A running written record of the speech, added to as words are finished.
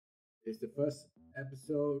It's the first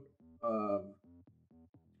episode of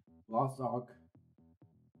Lost Ark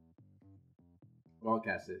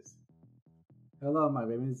broadcasts. Hello, my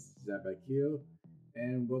name is Zabakil,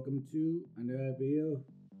 and welcome to another video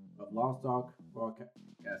of Lost Ark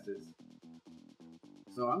broadcasts.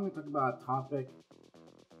 So I'm going to talk about a topic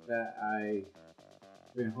that I've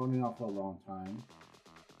been holding off for a long time,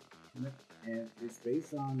 and it's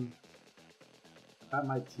based on about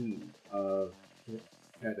my team of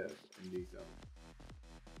headers in these zones.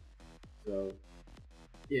 So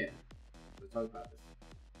yeah, let's talk about this.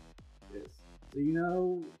 Yes.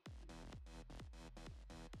 So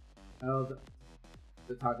how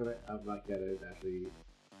the talk of like that is actually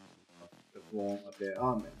the form of their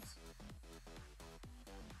elements.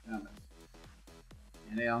 Elements.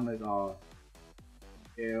 And the elements are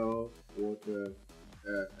air, water,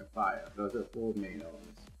 earth, and fire. Those are four main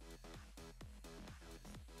elements.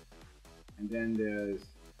 And then there's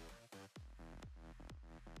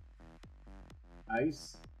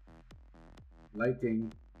ice,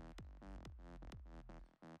 lighting,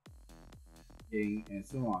 and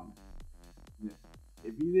so on.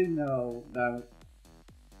 If you didn't know that,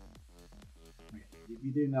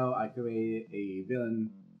 I created a villain,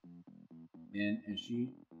 and she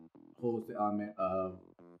holds the element of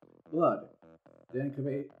blood. Then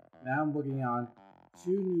create. Now I'm working on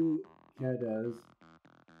two new characters,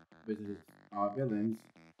 which is our villains,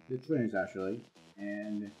 the twins actually,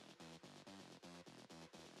 and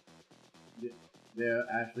they're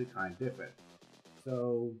actually kind of different.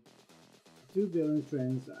 So two villain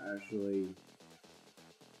twins are actually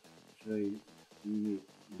unique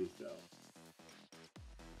themselves,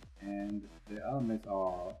 and the elements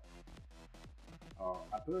are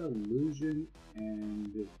I put illusion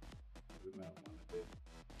and I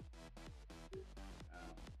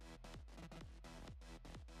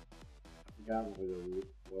forgot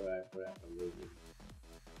what I put after illusion.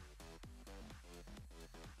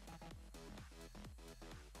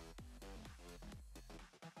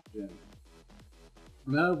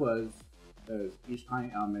 Another was each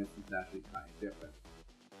kind of element is actually kind of different.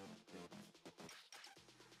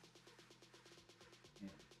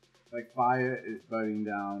 Like fire is burning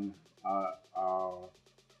down our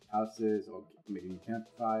houses or making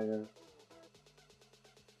campfire.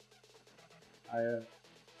 Fire,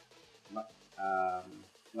 um,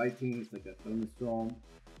 lighting is like a thunderstorm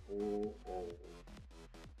or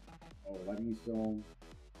lightning storm.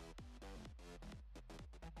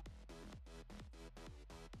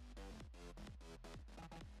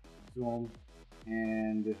 Storm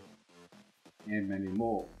and many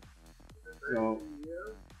more. So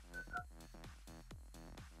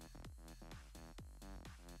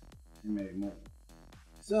and many more.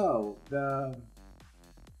 So the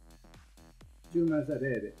two months I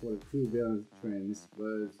did for the two villain twins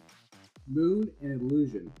was Moon and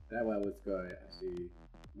Illusion. That what I was going to actually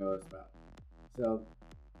notice about. So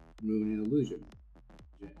Moon and Illusion.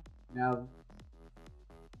 Now,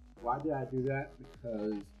 why did I do that?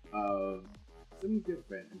 Because of something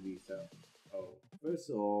different in these. First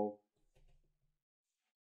of all,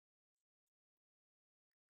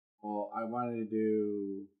 I wanted to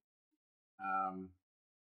do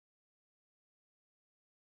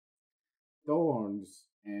Thorns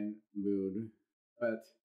and Moon, but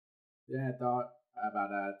then I thought about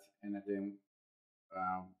that and it didn't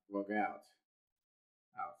work out.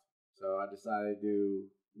 So I decided to do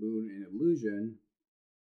Moon and Illusion,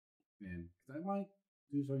 and because I might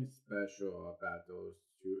do something special about those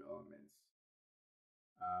two elements,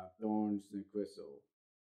 Thorns and Crystal.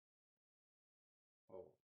 Oh,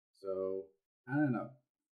 so I don't know.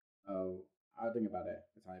 Oh, I'll think about it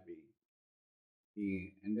for time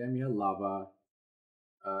being. And then we have Lava,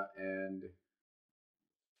 and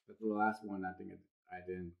the last one I think I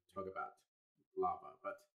didn't talk about Lava,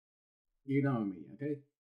 but you know me, okay?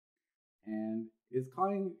 And it's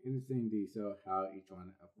kind of interesting detail how each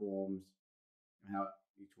one forms and how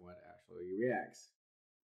each one actually reacts.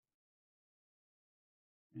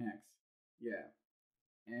 Next, yeah,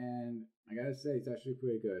 and I gotta say it's actually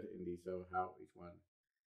pretty good in detail how each one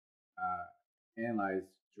uh, analyze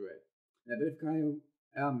through it. Now, this kind of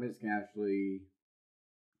elements can actually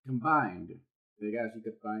combined. They can actually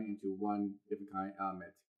combine into one different kind of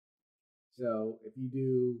element. So if you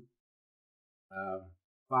do uh,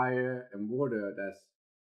 fire and water,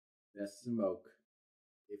 that's smoke.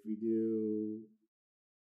 If we do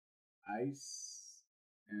ice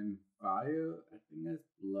and fire, I think that's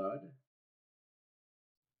blood.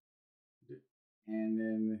 And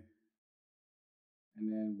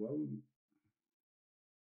what?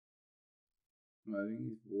 I think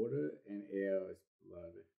it's water and air is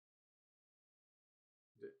blood.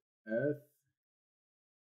 earth,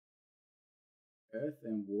 earth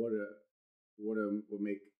and water will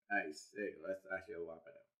make ice. There you go. That's actually a lot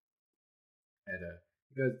better. And,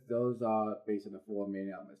 because those are based on the four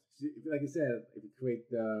main elements. So like I said, if you create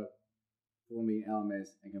the four main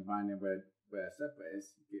elements and combine them with a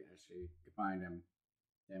surface, you can actually combine them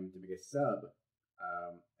to make a sub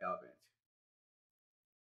element.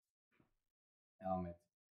 Element.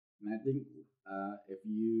 And I think if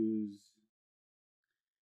you use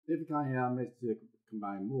different kind of elements to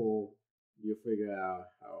combine more, you'll figure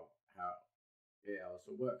out how it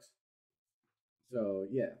also works. So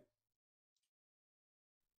yeah.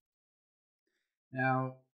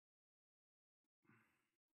 Now,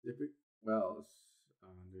 different. Well,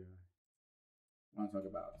 do I want to talk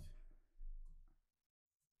about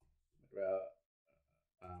well,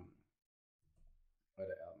 um,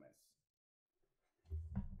 other elements.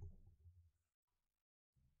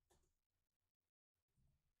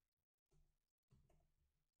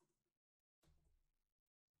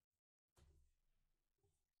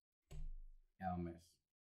 Elements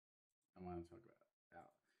I want to talk about. Now.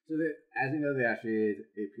 So that, as you know, there actually is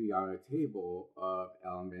a periodic table of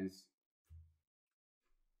elements.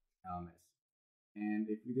 And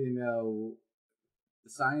if you didn't know the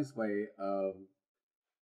science way of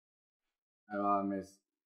elements,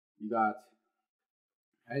 you got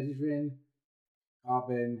hydrogen,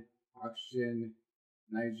 carbon, oxygen,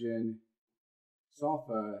 nitrogen,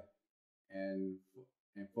 sulfur, and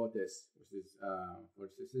photosynthesis, which is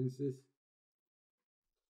photosynthesis.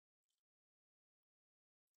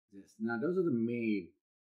 Yes. Now those are the main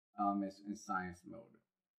elements in science mode.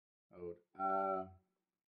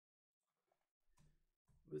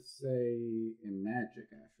 Let's say in magic,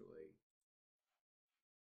 actually.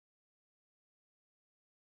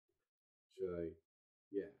 Actually,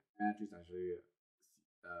 yeah, magic's actually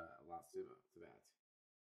a lot similar to that.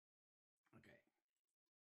 Okay.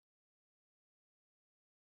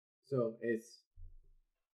 So it's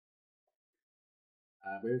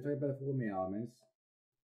we were talking about the four main elements.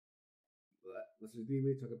 Let's just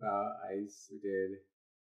we talk about ice. We did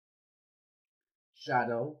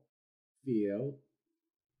shadow, field,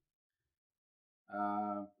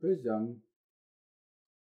 prism,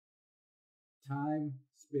 time,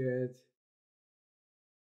 spirit,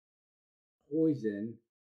 poison,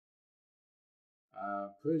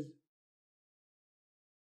 prism.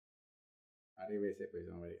 I didn't really say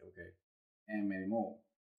prism already. Okay, and many more.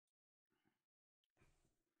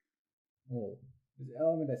 Oh, there's an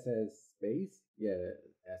element that says space. Yeah,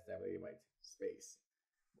 that's definitely right. Space.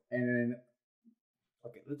 And then,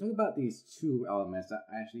 okay, let's talk about these two elements that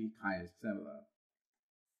are actually kind of similar.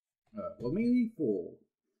 Well, mainly four.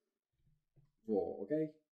 Four,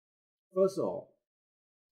 okay? First of all,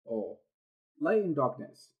 oh, light and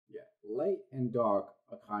darkness. Yeah, light and dark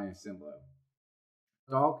are kind of similar.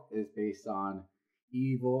 Dark is based on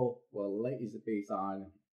evil, while light is based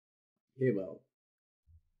on hero.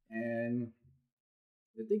 And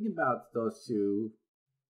the thing about those two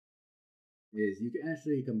is you can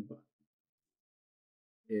actually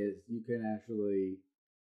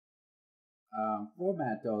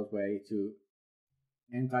format those way to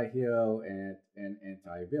anti-hero and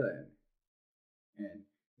anti-villain, and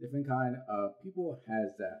different kind of people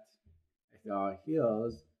has that. If they are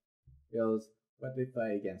heroes, but they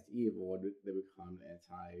fight against evil, they become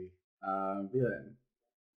anti-villain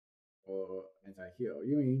or anti-hero.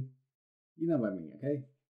 You know what I mean, okay?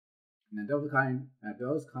 And those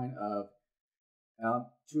kind of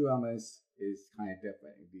true elements is kind of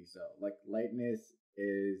different in these. So, like lightness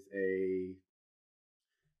is a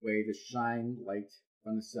way to shine light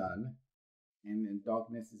from the sun, and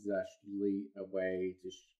darkness is actually a way to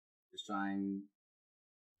shine,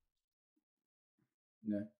 you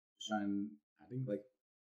know, shine. I think like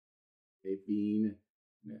a beam,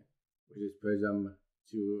 you know, which is prism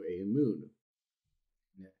to a moon.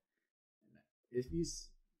 You know. If you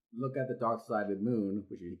look at the dark side of the moon,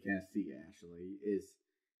 which you can't see actually, is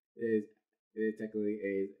technically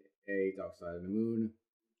a dark side of the moon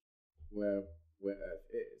where Earth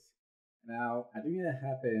is. Now, I think that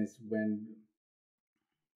happens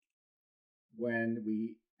when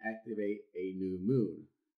we activate a new moon.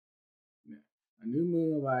 A new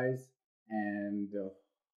moon arrives and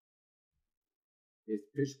it's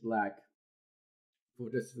pitch black for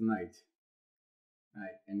just the night.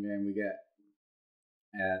 Right, and then we get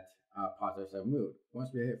at process of moon.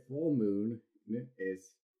 Once we hit full moon,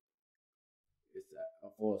 it's a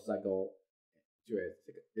full cycle to it.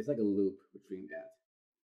 It's like a loop between that.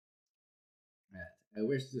 I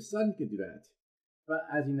wish the sun could do that, but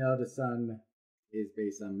as you know, the sun is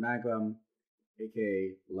based on magma,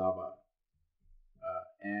 aka lava,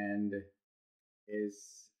 and and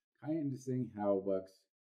it's kind of interesting how it works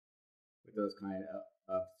with those kind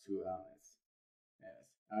of two elements. Yes,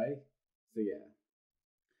 alright. So yeah,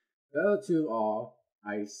 the other two are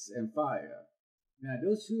ice and fire. Now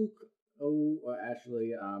those two are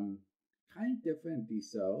actually kind of different,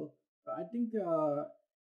 so, but I think they are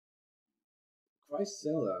quite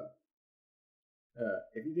similar.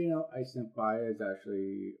 If you didn't know, ice and fire is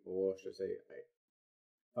actually, or should I say,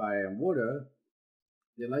 fire and water,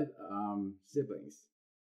 they're like siblings.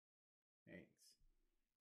 Thanks.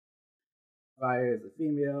 Fire is a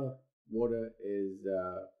female, water is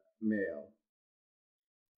male,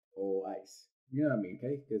 or ice. You know what I mean,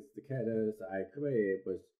 okay? Because the characters I created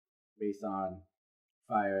was based on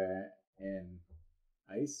fire and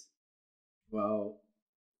ice. Well,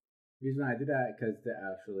 the reason I did that because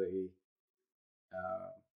they're actually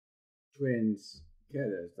uh, twins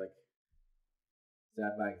characters. Like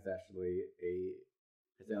Zapback is actually a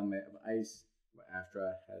has an element of ice, but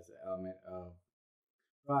Astra has an element of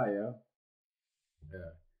fire.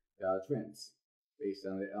 They are twins based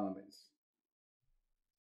on the elements.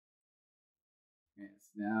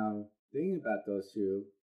 Yes. Now, the thing about those two,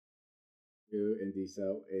 in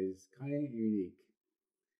Diesel, is kind of unique.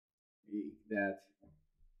 That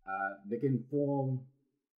they can form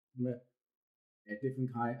a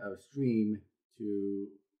different kind of stream to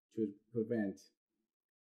prevent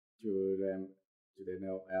to them to the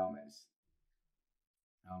no elements.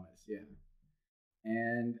 Elements, yeah.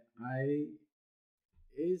 And I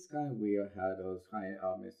it's kind of weird how those kind of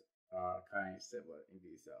elements are kind of similar in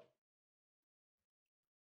Diesel.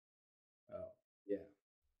 Oh, yeah.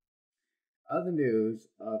 Other news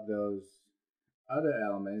of those other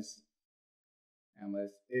elements,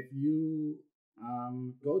 if you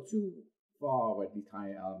go too far with these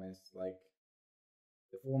kind of elements, like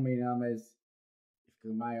the four main elements, if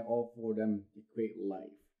you combine all four of them, you create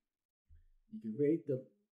life. You can create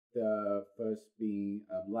the first being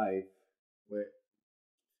of life with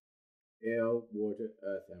air, water,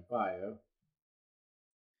 earth, and fire.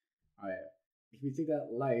 Alright. If you take that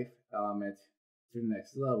life element to the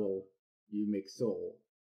next level, you make soul.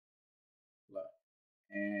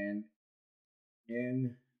 And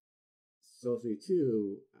in Sorcery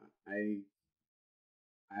 2,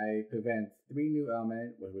 I prevent three new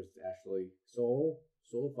elements, which was actually soul,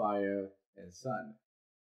 soul fire, and sun.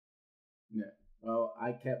 No, well,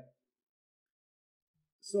 I kept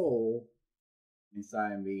soul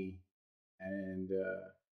inside me and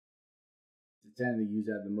tend to use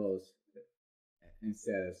that the most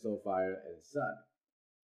instead of soul fire and sun.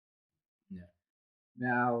 Yeah.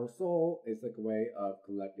 Now, soul is like a way of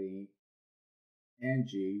collecting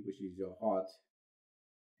energy, which is your heart,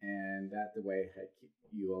 and that's the way to keep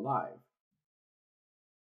you alive.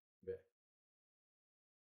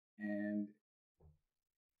 And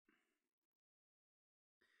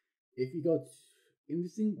if you go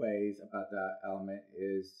interesting ways about that element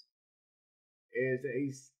is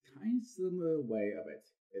a kind of similar way of it.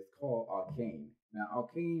 It's called arcane. Now,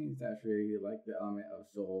 arcane is actually like the element of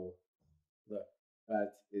soul, but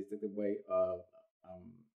it's like the way of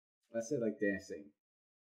let's say like dancing.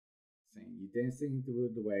 Saying you dancing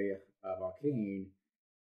through the way of arcane,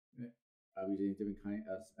 using different kind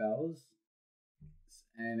of spells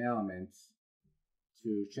and elements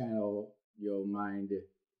to channel your mind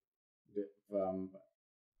from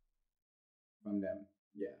them.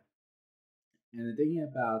 Yeah. And the thing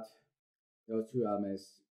about those two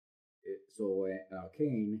elements, soul and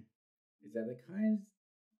arcane, is that it kind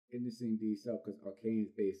of interesting to yourself because arcane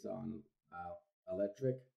is based on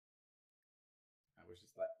electric,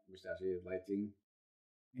 which actually is lighting.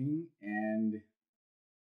 And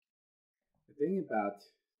the thing about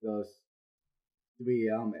those three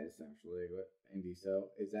elements actually in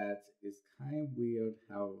diesel is that it's kind of weird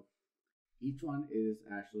how each one is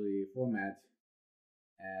actually format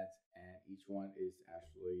and each one is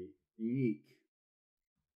actually unique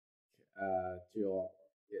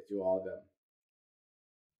to all of them.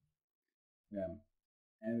 Yeah.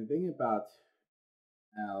 And the thing about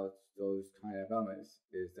those kind of elements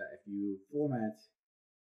is that if you format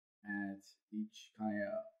at each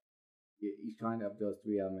kind of those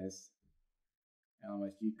three elements,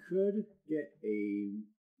 you could get a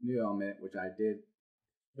new element, which I did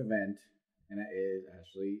prevent, and that is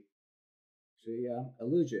actually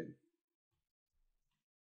illusion.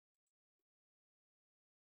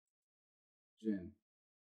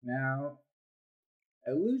 Now,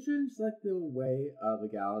 illusion is like the way of the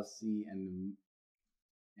galaxy and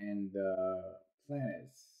the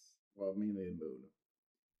planets, well, mainly the moon,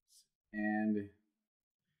 and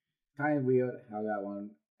kind of weird how that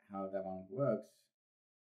one works.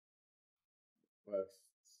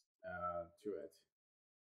 to it.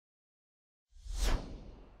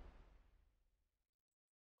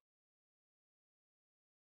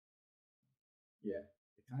 Yeah,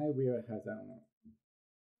 it's kind of weird how that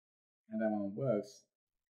one works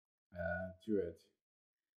to it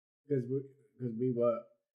because we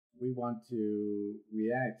want to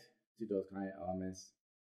react to those kind of elements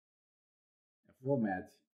and format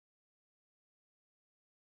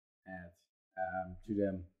and to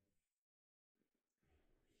them.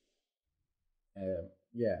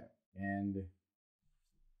 Yeah, and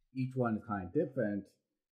each one is kind of different,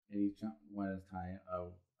 and each one is kind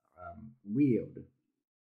of weird.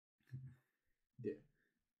 Yeah.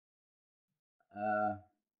 Uh,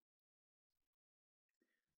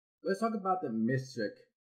 let's talk about the mystic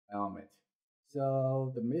element.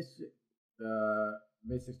 So the mystic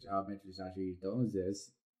element is actually don't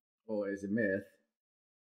exist or is a myth,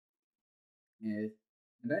 and,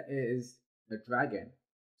 and that is the dragon.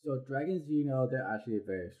 So dragons, they're actually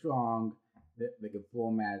very strong. They can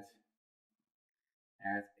format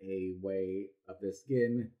as a way of the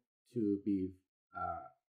skin to be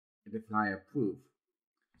fire-proof.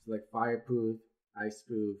 So like fireproof,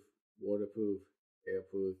 ice-proof, waterproof,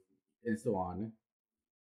 airproof, and so on.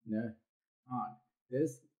 Yeah. On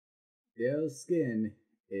this, their skin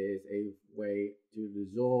is a way to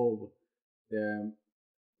dissolve their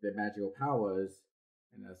their magical powers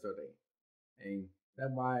and that sort of thing. And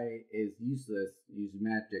that's why it's useless to use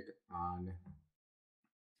magic on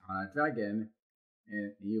a dragon,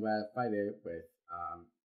 and you gotta fight it with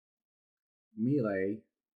melee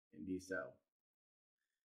in these cell.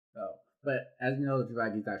 So, but as you know, the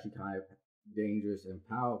dragon is actually kind of dangerous and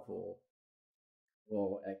powerful.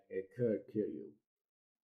 Well, it could kill you.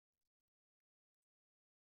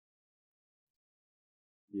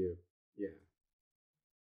 You, yeah.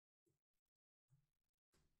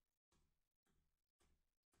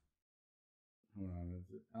 Hold on, there's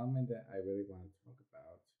an element that I really want to talk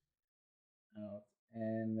about.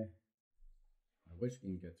 And I wish we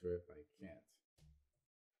can get to it, but I can't.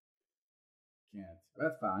 Can't.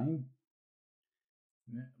 That's fine.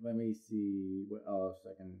 Let me see what else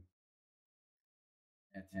I can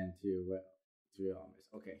attend to. What to elements?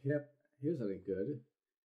 Okay, here's something good.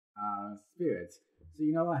 Spirits. So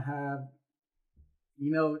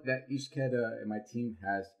that each character in my team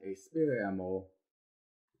has a spirit ammo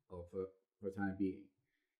for time being,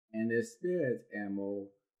 and the spirit ammo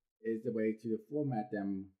is the way to format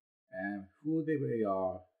them and who they really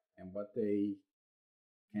are and what they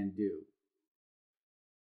can do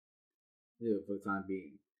for the time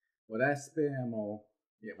being. Well, that spirit ammo,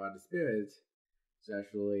 yeah, about the spirits, is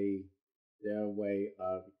actually their way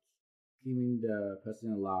of keeping the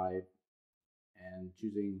person alive and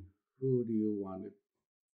choosing who do you want to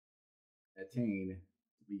attain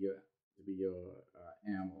to be your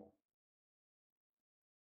ammo.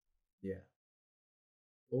 Yeah.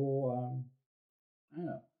 Or I don't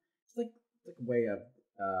know. It's like a way of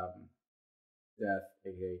um, death,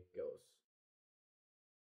 aka ghosts.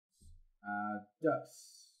 Dust.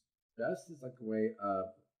 Dust is like a way of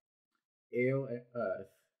air and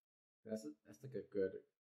earth. That's like a good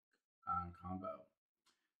combo.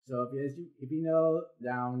 So if you know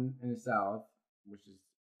down in the south, which is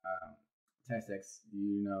um, Texas,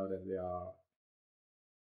 you know that there are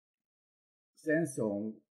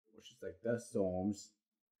sandstorm, which is like dust storms,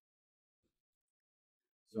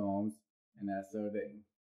 and that sort of thing.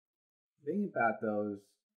 The thing about those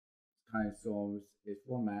kind of storms is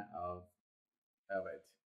format of it.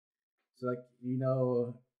 So like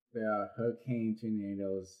there are hurricane,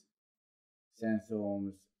 tornadoes,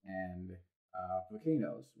 sandstorms, and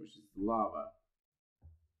volcanoes, which is lava.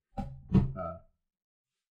 Uh,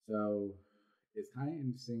 so it's kind of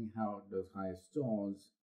interesting how those kind of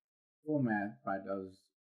storms format by those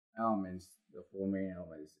elements, the four main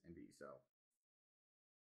elements in these. So,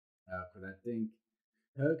 because I think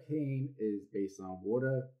hurricane is based on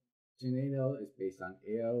water, tornado is based on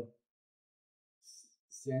air,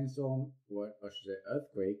 sandstorm, or should I say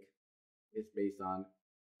earthquake, is based on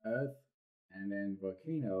earth, and then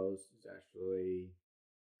volcanoes is actually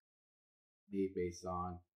based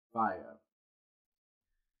on fire.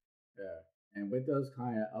 Yeah. And with those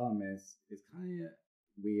kind of elements, it's kind of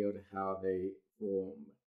weird how they form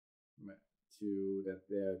to that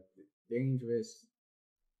they're dangerous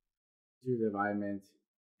to the environment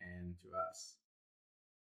and to us.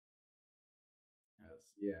 Yes,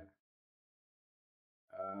 yeah.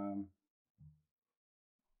 Um,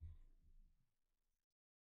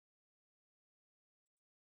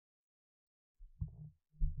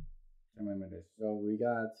 remember this. So we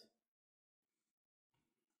got.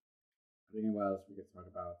 I think what else we could talk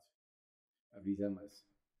about of these endless.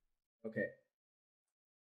 Okay,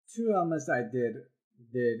 two elements I did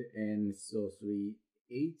in Sorcery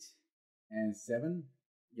 8 and 7.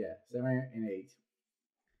 Yeah, 7 and 8.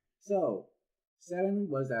 So 7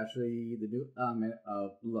 was actually the new element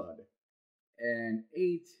of blood, and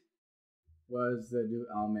 8 was the new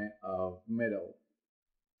element of metal.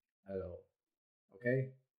 Metal.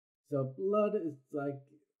 Okay, so blood is like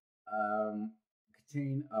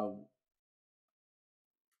contain of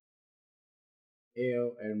air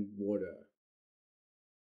and water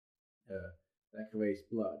that creates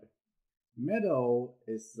blood. Metal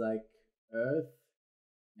is like earth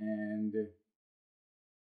and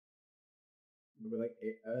like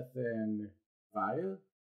earth and fire.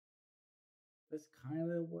 That's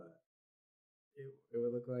kind of what it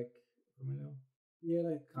would look like for metal. Yeah,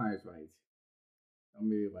 that kind of right. Or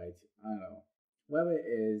maybe right. I don't know. Whatever it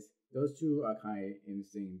is, those two are kind of in the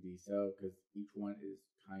same detail because each one is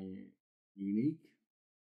kind of unique.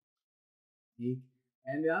 Unique.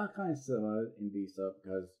 And they are kind of similar in detail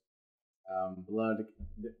because blood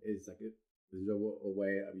is like a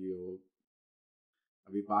way of your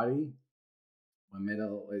body. When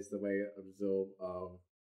metal is the way of absorb of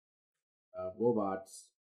robots,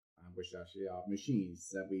 which actually are machines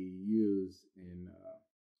that we use in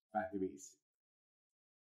factories.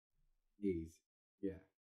 These, yeah,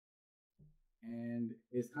 and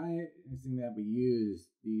it's kind of interesting that we use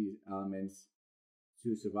these elements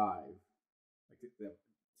to survive, like the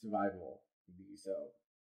survival. So,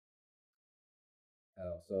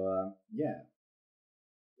 yeah,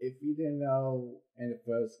 if you didn't know, in the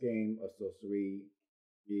first game of Sorcery,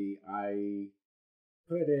 I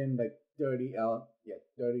put in like 30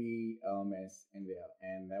 elements in there,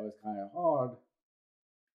 and that was kind of hard.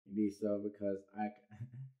 Indeed, so because I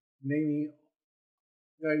naming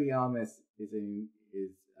 30 elements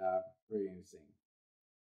is pretty interesting,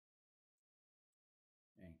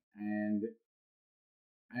 and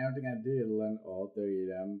I don't think I did learn all 30 of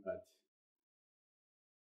them, but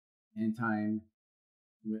in time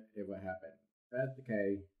it will happen. That's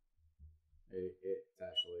okay. It's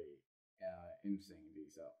actually interesting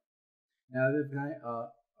indeed. So now the kind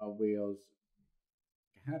of wheels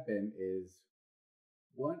happen is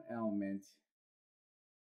one element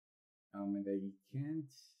that you can't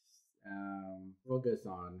focus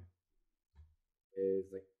on is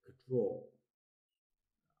like control.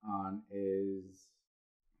 On is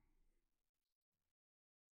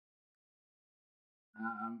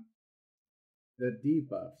um, the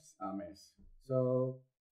debuffs elements. So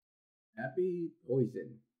happy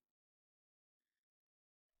poison.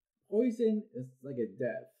 Poison is like a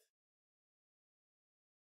death.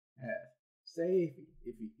 Say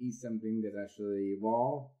if you eat something that's actually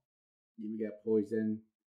raw, you get poison,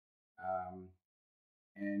 um,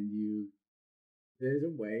 and there's a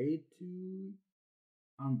way to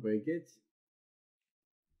unbreak it.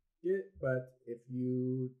 But if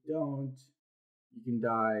you don't, you can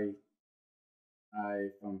die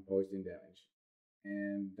from poison damage,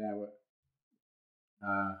 and that would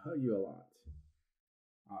hurt you a lot.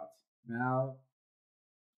 Now,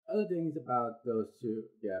 other things about those two,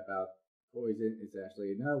 yeah, about poison is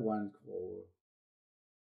actually another one called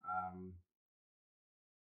um,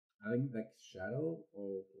 I think like shadow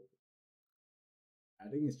or I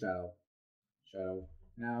think it's shadow. Shadow.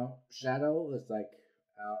 Now, shadow is like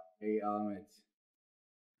a element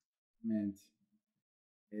meant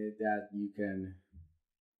that you could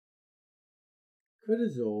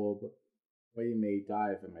absorb, but you may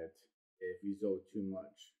die from it if you absorb too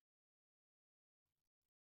much.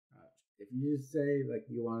 If you say like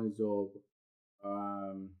you want to absorb,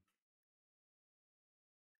 um,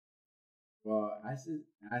 well, acid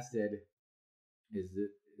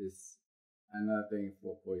is another thing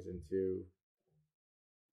for poison too.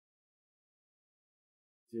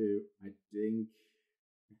 I think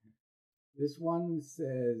this one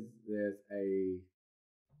says there's a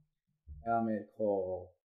element called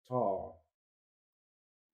tar,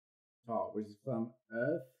 which is from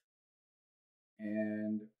earth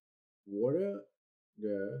and water.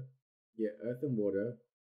 The Yeah, earth and water.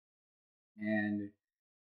 And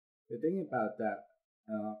the thing about that,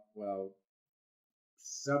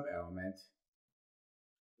 sub element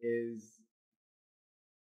is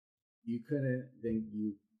you couldn't think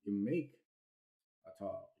you can make a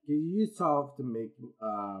tar. You use tar to make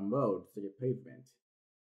roads, to get pavement,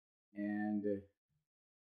 and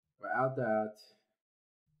without that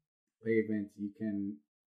pavement, you can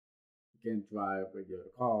drive with your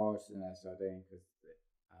cars and that sort of thing. Because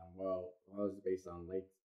well, it's based on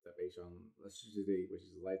electricity, which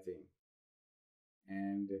is lighting,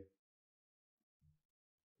 and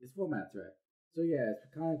it's format track. So yeah,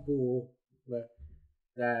 it's kind of cool, but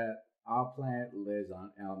that our planet lives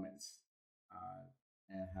on elements, uh,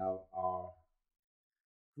 and how our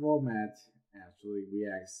format actually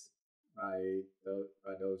reacts by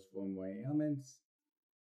those formulating elements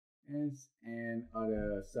and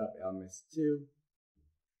other sub elements too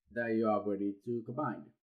that you are ready to combine.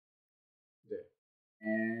 There.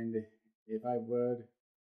 And if I would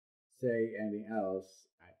say anything else,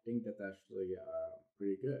 I think that's actually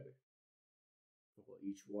pretty good for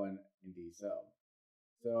each one in the cell.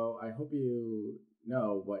 So I hope you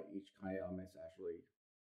know what each kind of element is actually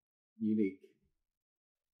unique.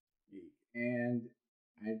 And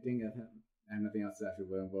I think I have nothing else to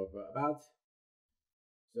actually learn more about.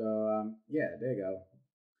 So yeah, there you go.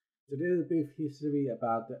 So there's a brief history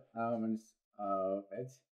about the elements of it,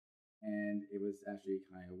 and it was actually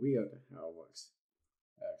kind of weird how it works.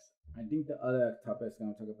 I think the other topics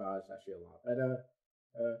I'm going to talk about is actually a lot better,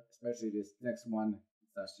 especially this next one.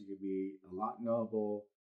 It's actually going to be a lot knowable,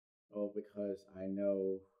 because I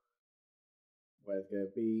know what it's going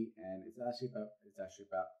to be, and it's actually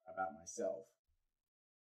about myself,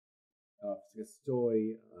 the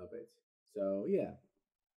story of it. So yeah,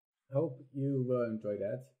 hope you will enjoy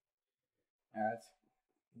that. At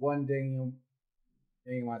one thing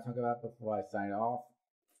you want to talk about before I sign off,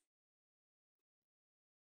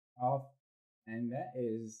 and that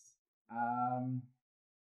is um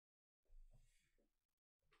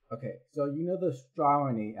okay. So you know the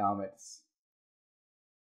astronomy elements.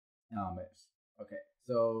 Okay,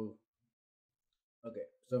 so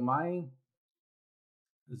my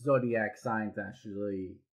zodiac sign's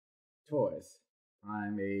actually Taurus.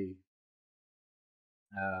 I'm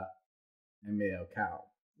uh a male cow,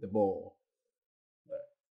 the bull.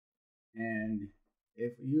 And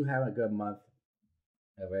if you have a good month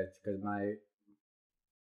of it, because my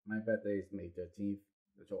birthday is May 13th,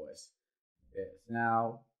 the Taurus. Yes.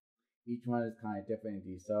 Now each one is kind of different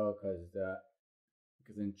in detail because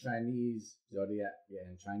in Chinese zodiac, yeah,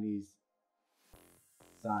 in Chinese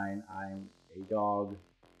sign, I'm a dog,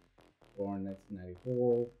 born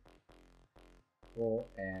 1994,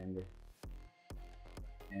 and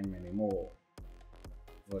many more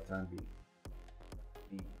for the time being.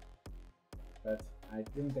 But I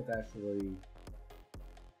think that's actually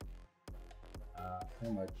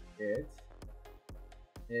pretty much it.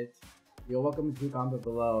 You're welcome to comment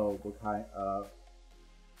below what kind of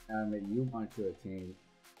anime you want to attain,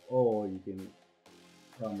 or you can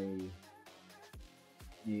tell me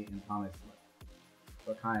in comments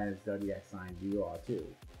what kind of zodiac sign you are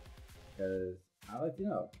too, because I'd like to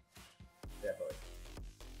know. Definitely.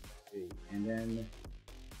 And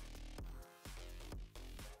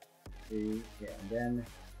then,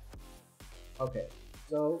 okay.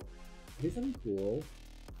 So here's something cool.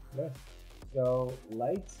 Yeah. So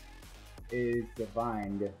light is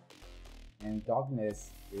divine, and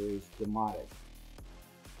darkness is demonic.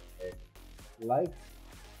 Okay. Light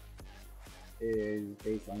is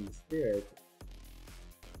based on the spirit,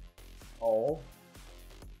 all,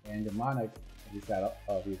 and demonic is that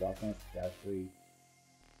of the darkness is actually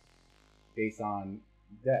based on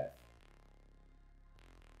death.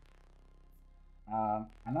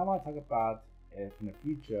 And I want to talk about it in the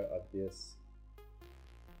future of this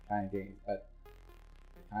kind of game, but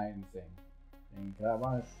kind of insane thing. Cause I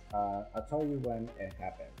want to, I'll tell you when it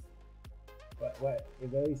happens. But what it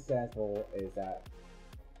really stands for is that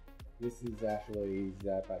this is actually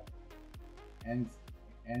the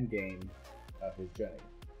end game of his journey.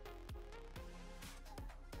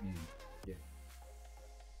 Yeah.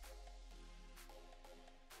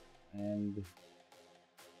 And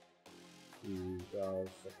to go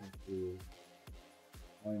second to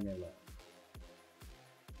 1 minute left.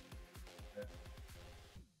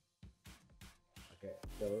 Okay,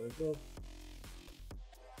 so it goes.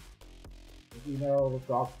 If you know,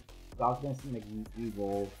 darkness makes you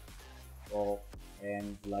evil,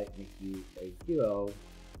 and light makes you a hero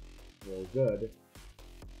or good.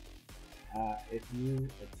 If you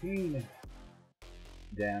attain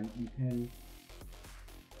them, you can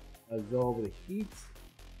absorb the heat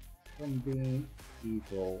from being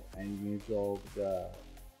evil and you absorb the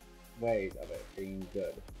ways of it being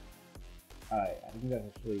good. Alright, I think that's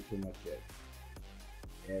actually pretty much it.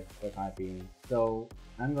 Yes, for the time being. So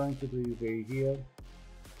I'm going to leave it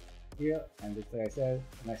here, and just like I said,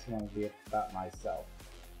 the next one will be about myself.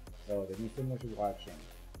 So thank you so much for watching.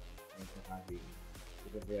 And for the time being,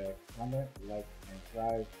 give it a comment, like, and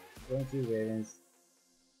subscribe. I'm going to ratings.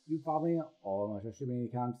 You follow me on all my social media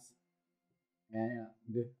accounts, and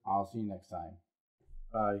I'll see you next time.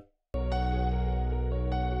 Bye.